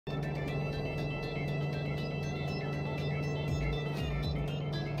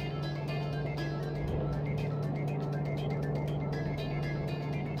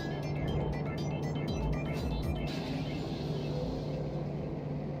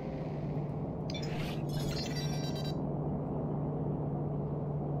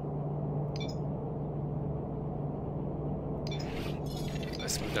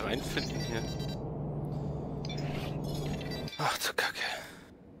wieder reinfinden hier. Ach du Kacke.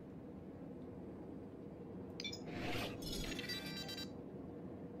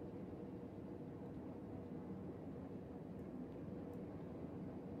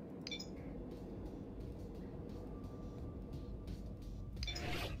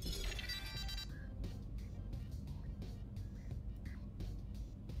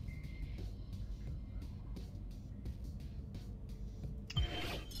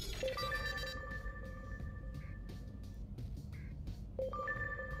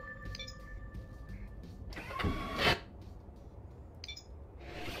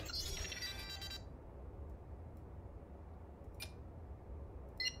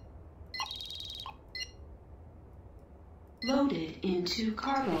 Loaded into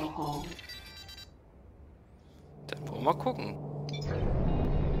cargo hold. Dann wollen wir mal gucken.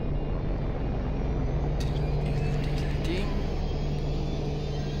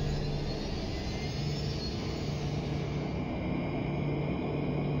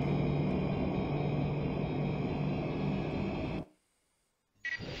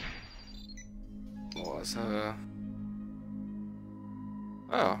 Oh, ist ja.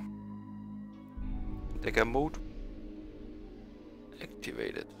 Decker Mode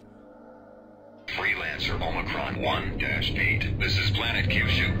activated. Freelancer Omicron 1-8. This is Planet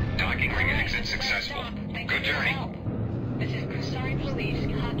Kyushu. Docking ring exit successful. Good journey. This is Kusari Police.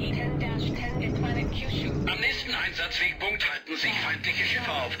 Hockey 10-10 in Planet Kyushu. Am nächsten Einsatzwegpunkt halten sich feindliche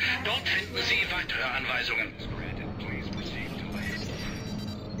Schiffe auf. Dort finden Sie weitere Anweisungen.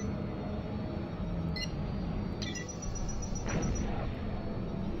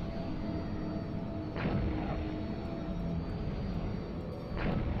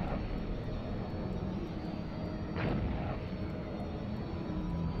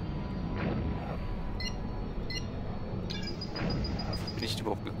 Bin ich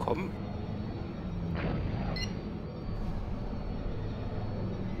überhaupt gekommen?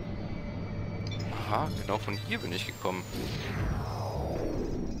 Aha, genau von hier bin ich gekommen.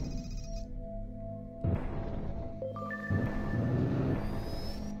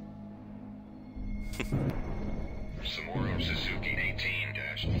 Samuro Suzuki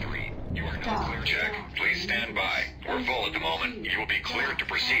 18-3. You are now clear. Check. Please stand by. We're full at the moment. You will be cleared to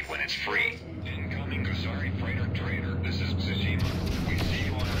proceed when it's free. Incoming Kusari freighter trader. This is Tsushima. We see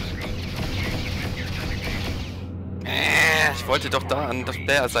you on our scope. Please submit your designation. Ich wollte doch da an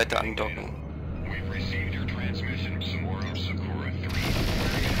der Seite andocken. We've received your transmission, Samuro Sakura 3.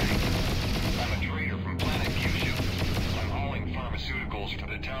 I'm a trader from Planet Kyushu. I'm hauling pharmaceuticals to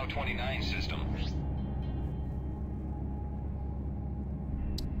the Tau 29 system.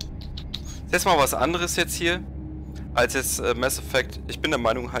 Das ist mal was anderes jetzt hier, als jetzt Mass Effect. Ich bin der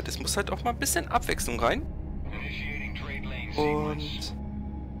Meinung halt, es muss halt auch mal ein bisschen Abwechslung rein. Und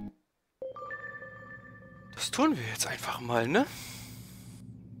das tun wir jetzt einfach mal, ne?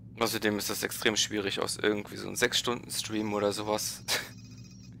 Außerdem ist das extrem schwierig aus irgendwie so einem 6-Stunden-Stream oder sowas.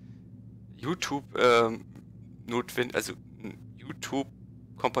 YouTube notwendig, also ein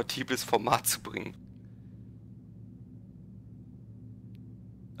YouTube-kompatibles Format zu bringen.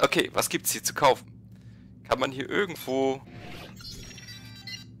 Okay, was gibt's hier zu kaufen? Kann man hier irgendwo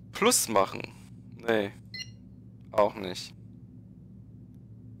Plus machen? Nee. Auch nicht.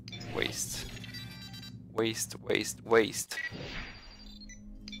 Waste. Waste, waste, waste.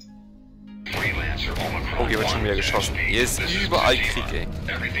 Oh, hier wird schon wieder geschossen. Hier ist überall Krieg, ey.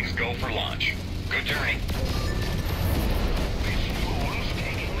 Everything's go for launch. Good journey.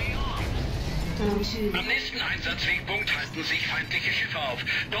 Am nächsten Einsatzwegpunkt halten sich feindliche Schiffe auf.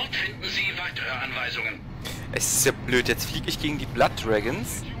 Dort finden Sie weitere Anweisungen. Es ist ja blöd, jetzt fliege ich gegen die Blood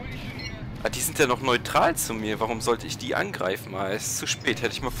Dragons. Ah, die sind ja noch neutral zu mir. Warum sollte ich die angreifen? Ah, es ist zu spät,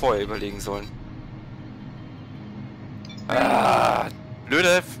 hätte ich mir vorher überlegen sollen. Ah,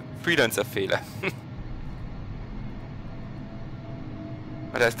 blöder Freelancer-Fehler.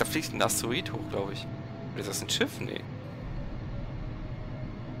 Ah, da fliegt ein Asteroid hoch, glaube ich. Oder ist das ein Schiff? Nee.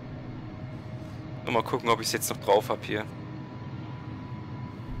 Mal gucken, ob ich es jetzt noch drauf habe hier.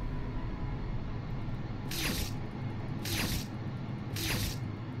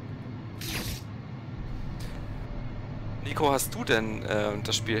 Nico, hast du denn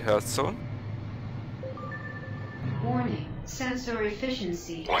das Spiel Hearthstone? Warning. Sensor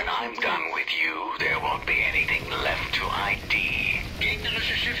efficiency. When I'm done with you, there won't be anything left to ID.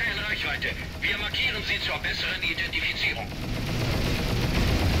 Gegnerische Schiffe in Reichweite. Wir markieren sie zur besseren Identifizierung.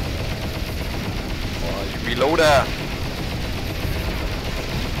 Oh, Reloader!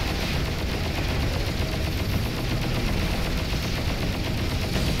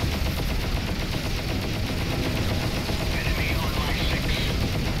 Enemy on my 6.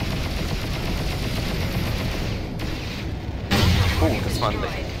 mal weg.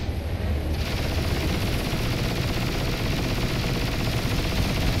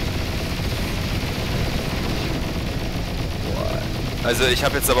 Boah. Also ich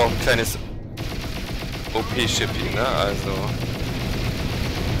habe jetzt aber auch ein kleines OP-Ship hier, ne? Also...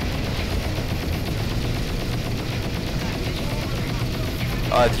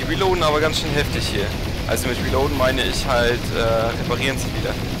 Ah, die reloaden aber ganz schön heftig hier. Also mit reloaden meine ich halt, reparieren sich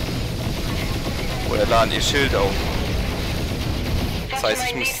wieder. Oder laden ihr Schild auf. Das heißt,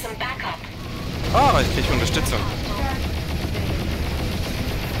 ich muss... Ah, ich kriege Unterstützung.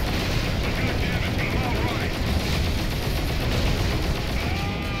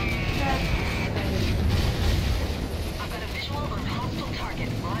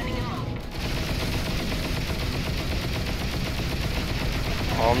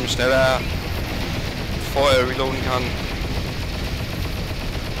 Komm, schneller, bevor er reloaden kann.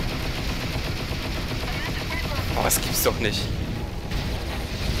 Oh, das gibt's doch nicht.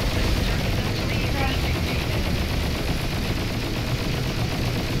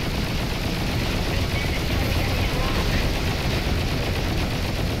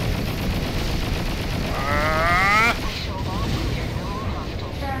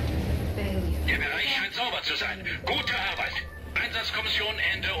 Der Bereich scheint sauber zu sein. Gute Arbeit. Einsatzkommission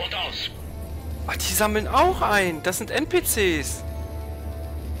Ende und aus. Ach, die sammeln auch ein. Das sind NPCs.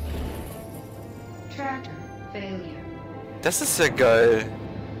 Tractor failure. Das ist ja geil.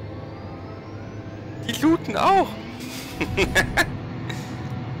 Die looten auch.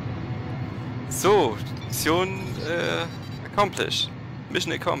 So, Mission accomplished.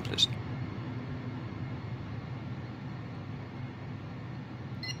 Mission accomplished.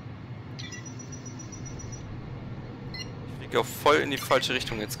 Ich fliege auch voll in die falsche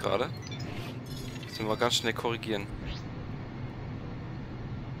Richtung jetzt gerade. Müssen wir ganz schnell korrigieren.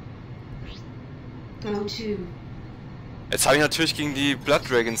 Go to. Jetzt habe ich natürlich gegen die Blood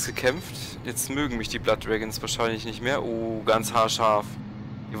Dragons gekämpft. Jetzt mögen mich die Blood Dragons wahrscheinlich nicht mehr. Oh, ganz haarscharf.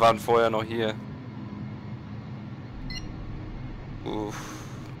 Die waren vorher noch hier. Uff.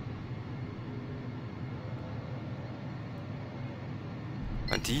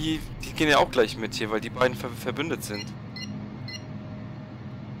 Und die gehen ja auch gleich mit hier, weil die beiden verbündet sind.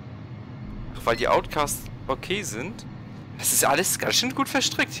 Ach, weil die Outcasts okay sind. Das ist alles ganz schön gut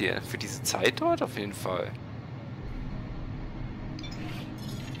verstrickt hier. Für diese Zeit dort auf jeden Fall.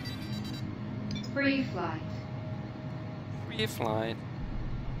 Free flight. Free Flight.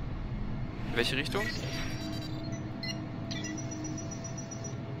 In welche Richtung?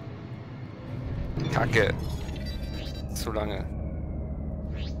 Kacke. Zu lange.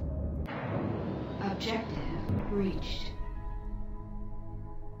 Objective reached.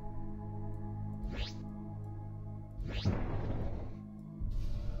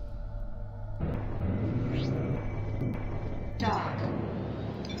 Dock.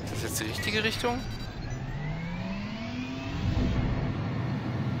 Ist das jetzt die richtige Richtung?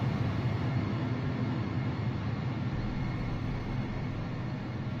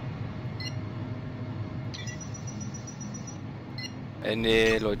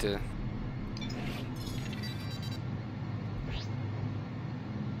 Nee, Leute.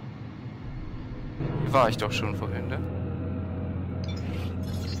 Hier war ich doch schon vorhin, ne?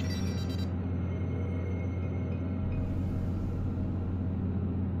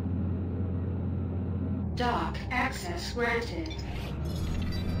 Dock access granted.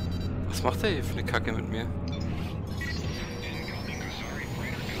 Was macht der hier für eine Kacke mit mir?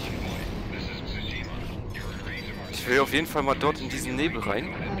 Ich will auf jeden Fall mal dort in diesen Nebel rein.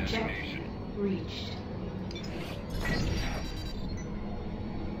 Objective reached.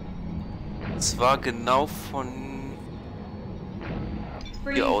 Und zwar genau von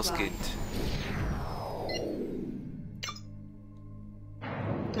Free hier flight. ausgehend.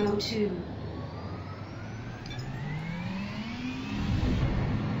 Go to.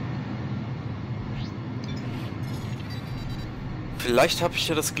 Vielleicht habe ich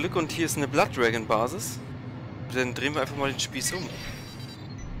ja das Glück und hier ist eine Blood Dragon Basis. Dann drehen wir einfach mal den Spieß um.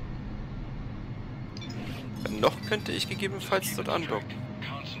 Noch könnte ich gegebenenfalls dort andocken.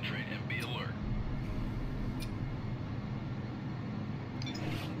 Concentrate and be alert.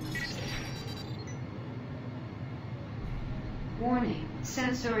 Warning.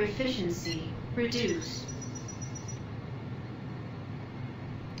 Sensor efficiency reduced.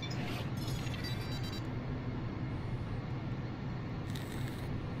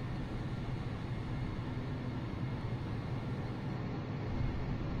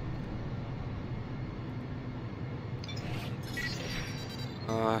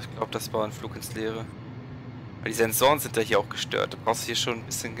 Ah, ich glaube, das war ein Flug ins Leere. Weil die Sensoren sind ja hier auch gestört. Du brauchst hier schon ein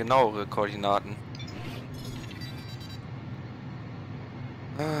bisschen genauere Koordinaten.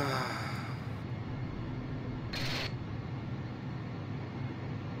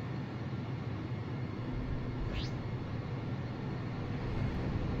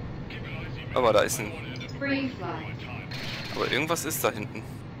 Aber da ist ein... Free flight. Aber irgendwas ist da hinten.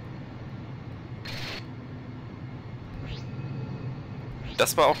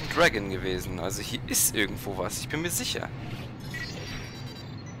 Das war auch ein Dragon gewesen. Also hier ist irgendwo was. Ich bin mir sicher.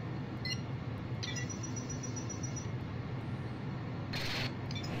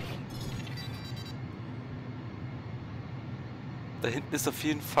 Da hinten ist auf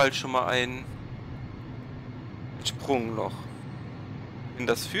jeden Fall schon mal ein Sprungloch. Wohin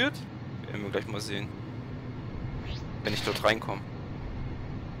das führt, werden wir gleich mal sehen. Wenn ich dort reinkomme.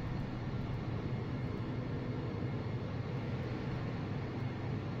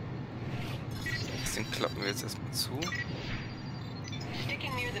 Den klappen wir jetzt erstmal zu.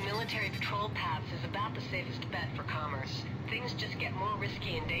 Sticking near the military patrol paths is about the safest bet for commerce. Things just get more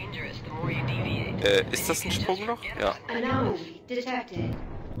risky and dangerous the more you deviate. Ist das ein Sprungloch? Ja. Anomaly detected.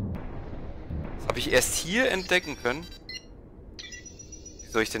 Das habe ich erst hier entdecken können. Wie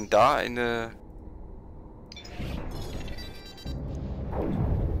soll ich denn da eine...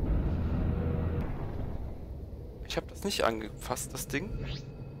 Ich habe das nicht angefasst, das Ding.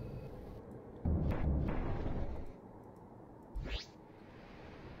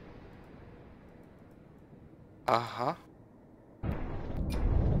 Aha.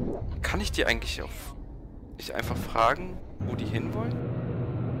 Kann ich die eigentlich auf... nicht einfach fragen, wo die hinwollen?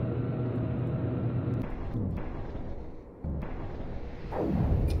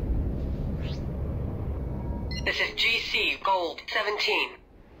 This is GC Gold 17.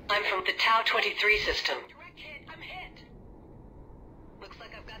 I'm from the Tau 23 system. Direct hit. I'm hit. Looks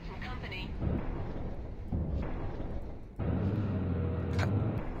like I've got some company.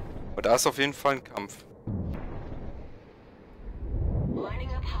 Aber da ist auf jeden Fall ein Kampf.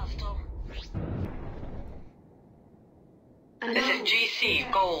 Lining up hostile. This is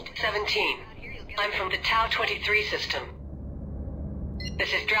GC Gold 17. I'm from the Tau 23 system.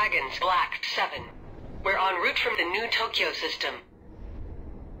 This is Dragons Black 7. We're en route from the new Tokyo system.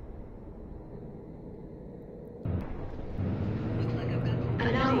 Looks like I've got some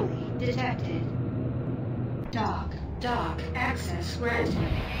company. Anomaly detected. Dock access granted.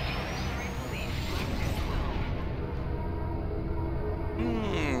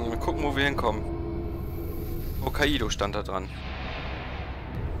 Mal gucken, wo wir hinkommen. Hokkaido stand da dran.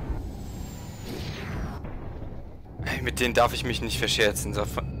 Hey, mit denen darf ich mich nicht verscherzen.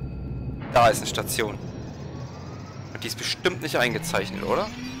 Da ist eine Station. Und die ist bestimmt nicht eingezeichnet, oder?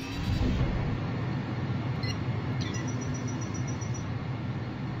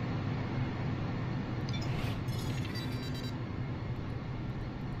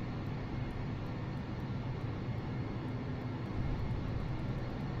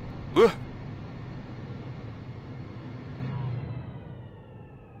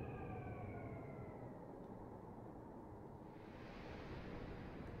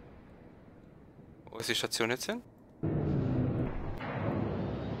 Wo ist die Station jetzt hin?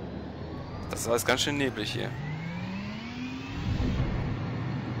 Das ist alles ganz schön neblig hier.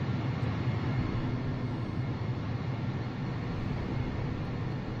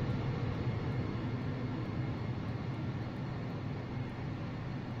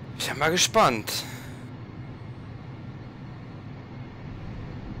 Ich bin mal gespannt.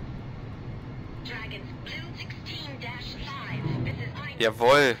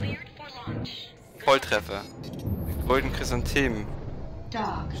 Jawohl. Volltreffer. Golden Chrysanthemen.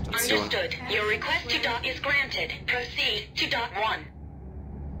 Station. Understood. Your request to dock is granted. Proceed to dock 1.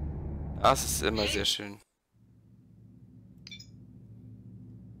 Das ist immer sehr schön.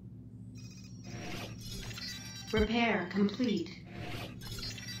 Repair complete.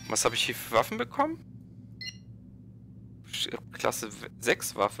 Was habe ich hier für Waffen bekommen? Klasse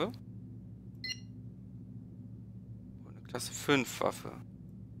 6 Waffe. Und eine Klasse 5 Waffe.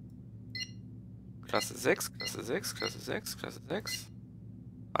 Klasse 6, Klasse 6, Klasse 6, Klasse 6.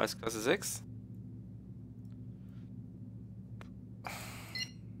 Alles Klasse 6.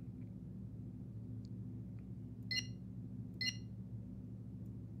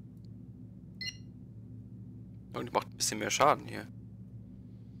 Und die macht ein bisschen mehr Schaden hier.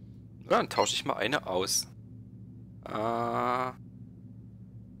 Ja, dann tausche ich mal eine aus.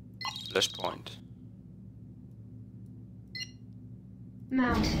 Flashpoint.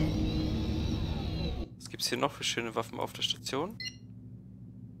 Mounted. Was gibt's hier noch für schöne Waffen auf der Station?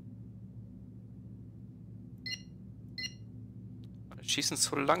 Die schießen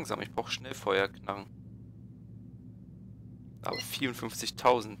so langsam. Ich brauche Schnellfeuerknarren. Aber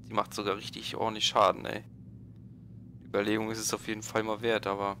 54.000. Die macht sogar richtig ordentlich Schaden, ey. Die Überlegung ist es auf jeden Fall mal wert,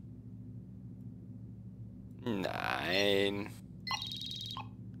 aber... Nein.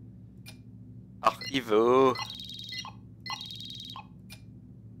 Ach, Ivo.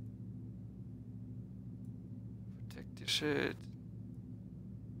 Protect your shit.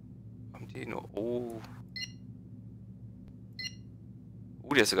 Haben die nur... Oh.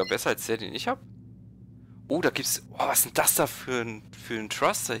 Oh, der ist sogar besser als der, den ich hab. Oh, da gibt's... Oh, was ist denn das da für ein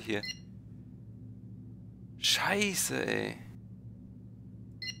Thruster hier? Scheiße, ey.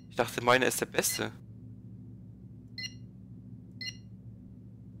 Ich dachte, meiner ist der beste.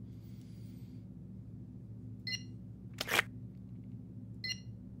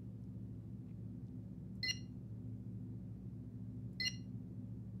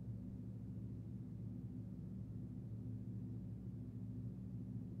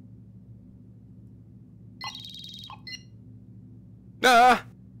 Ah!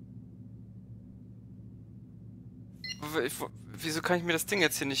 Wieso kann ich mir das Ding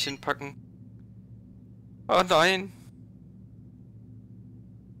jetzt hier nicht hinpacken? Oh nein!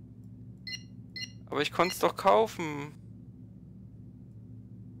 Aber ich konnte es doch kaufen.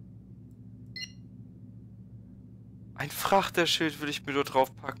 Ein Frachterschild will ich mir nur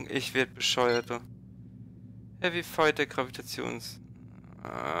draufpacken. Ich werde bescheuert. Heavy Fighter Gravitations...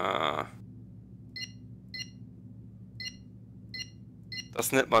 Ah.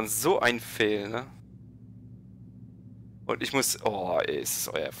 Das nennt man so ein Fail, ne? Und ich muss... Oh, ey, ist es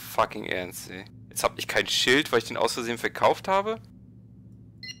euer fucking Ernst, ey. Jetzt hab ich kein Schild, weil ich den aus Versehen verkauft habe?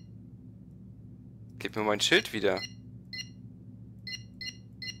 Gib mir mein Schild wieder.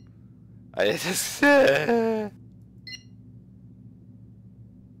 Alter, das... Ja,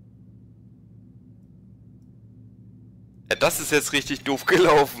 das ist jetzt richtig doof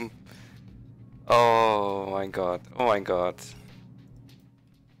gelaufen. Oh mein Gott, oh mein Gott.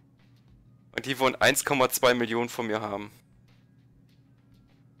 Und die wollen 1,2 Millionen von mir haben.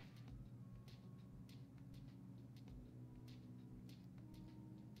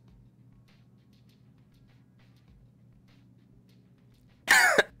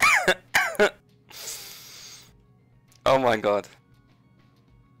 Oh mein Gott.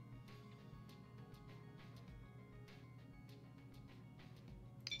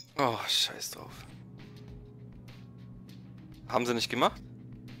 Oh, scheiß drauf. Haben sie nicht gemacht?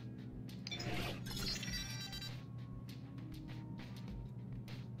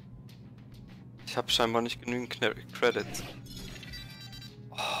 Ich habe scheinbar nicht genügend Credits.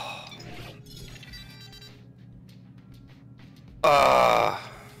 Oh. Ah.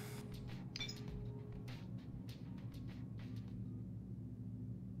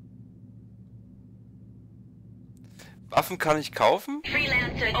 Waffen kann ich kaufen?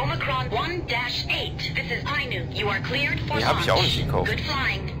 Freelancer Omicron 1-8. This is Ainu. You are cleared for Nee, habe ich auch nicht gekauft. Good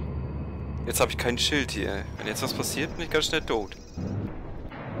flying. Jetzt habe ich kein Schild hier. Wenn jetzt was passiert, bin ich ganz schnell tot.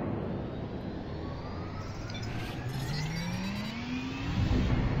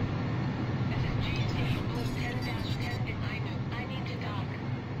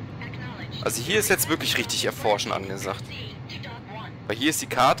 Also hier ist jetzt wirklich richtig Erforschen angesagt. Weil hier ist die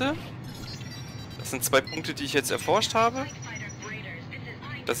Karte. Das sind 2 Punkte, die ich jetzt erforscht habe.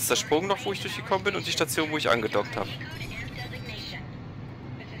 Das ist der Sprungloch, wo ich durchgekommen bin, und die Station, wo ich angedockt habe.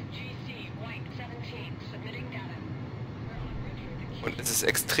 Und es ist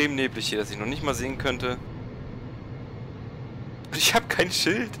extrem neblig hier, dass ich noch nicht mal sehen könnte. Und ich habe kein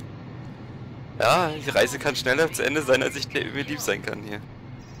Schild. Ja, die Reise kann schneller zu Ende sein, als ich mir lieb sein kann hier.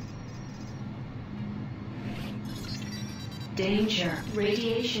 Danger.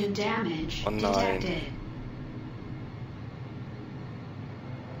 Radiation damage Oh nein. detected.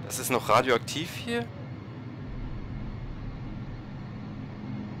 Das ist noch radioaktiv hier?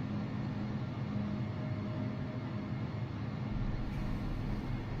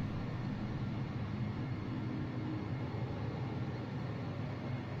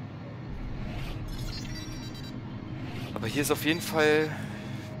 Aber hier ist auf jeden Fall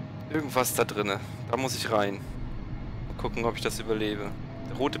irgendwas da drinne. Da muss ich rein. Mal gucken, ob ich das überlebe.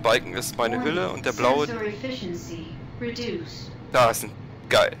 Der rote Balken ist meine Hülle und der blaue... Sensor efficiency reduced. Da ist ein...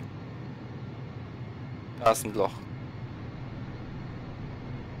 Geil. Da ist ein Loch.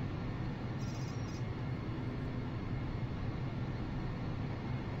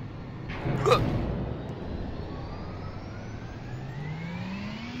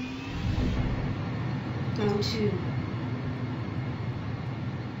 O2.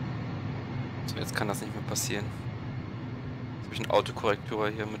 So, jetzt kann das nicht mehr passieren. Jetzt habe ich einen Autokorrektur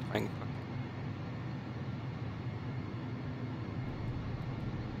hier mit reingepackt.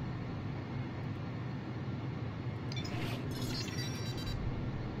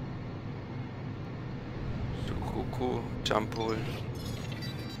 Jump holen.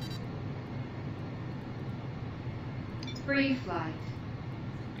 Free flight.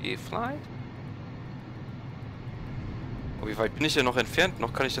 E-Flight? Oh, wie weit bin ich denn noch entfernt?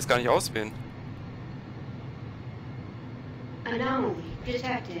 Noch kann ich das gar nicht auswählen. Anomaly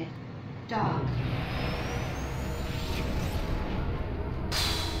detected. Dog.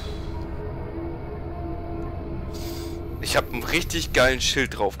 Ich habe einen richtig geilen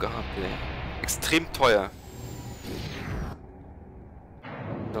Schild drauf gehabt, ey. Extrem teuer.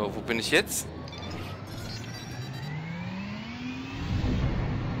 So, wo bin ich jetzt?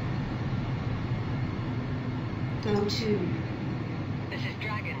 Go to. This is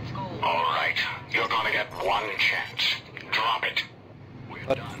Dragon's Gold. All right, you're gonna get one chance. Drop it. We're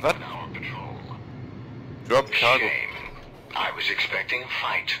What? done What? with our patrol. Drop Cargo. Shame. I was expecting a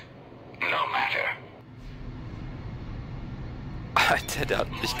fight. No matter. Alter, der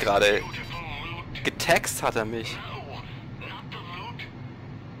hat mich gerade Beautiful loot. getaxt, hat er mich. No, not the loot.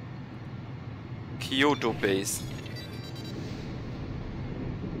 Kyoto Base.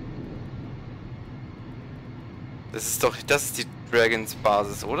 Das ist die Dragons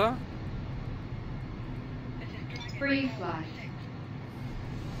Basis, oder? Free flight.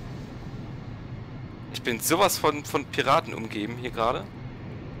 Ich bin sowas von Piraten umgeben hier gerade.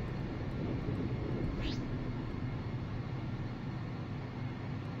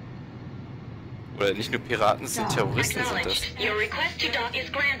 Oder nicht nur Piraten, es sind Terroristen, sind das. Your request to dock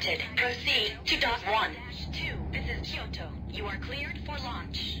is granted. Proceed to dock 1. 2. This is Kyoto. You are cleared for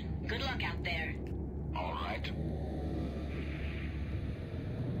launch. Good luck out there. All right.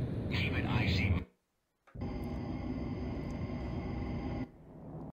 Keep it icy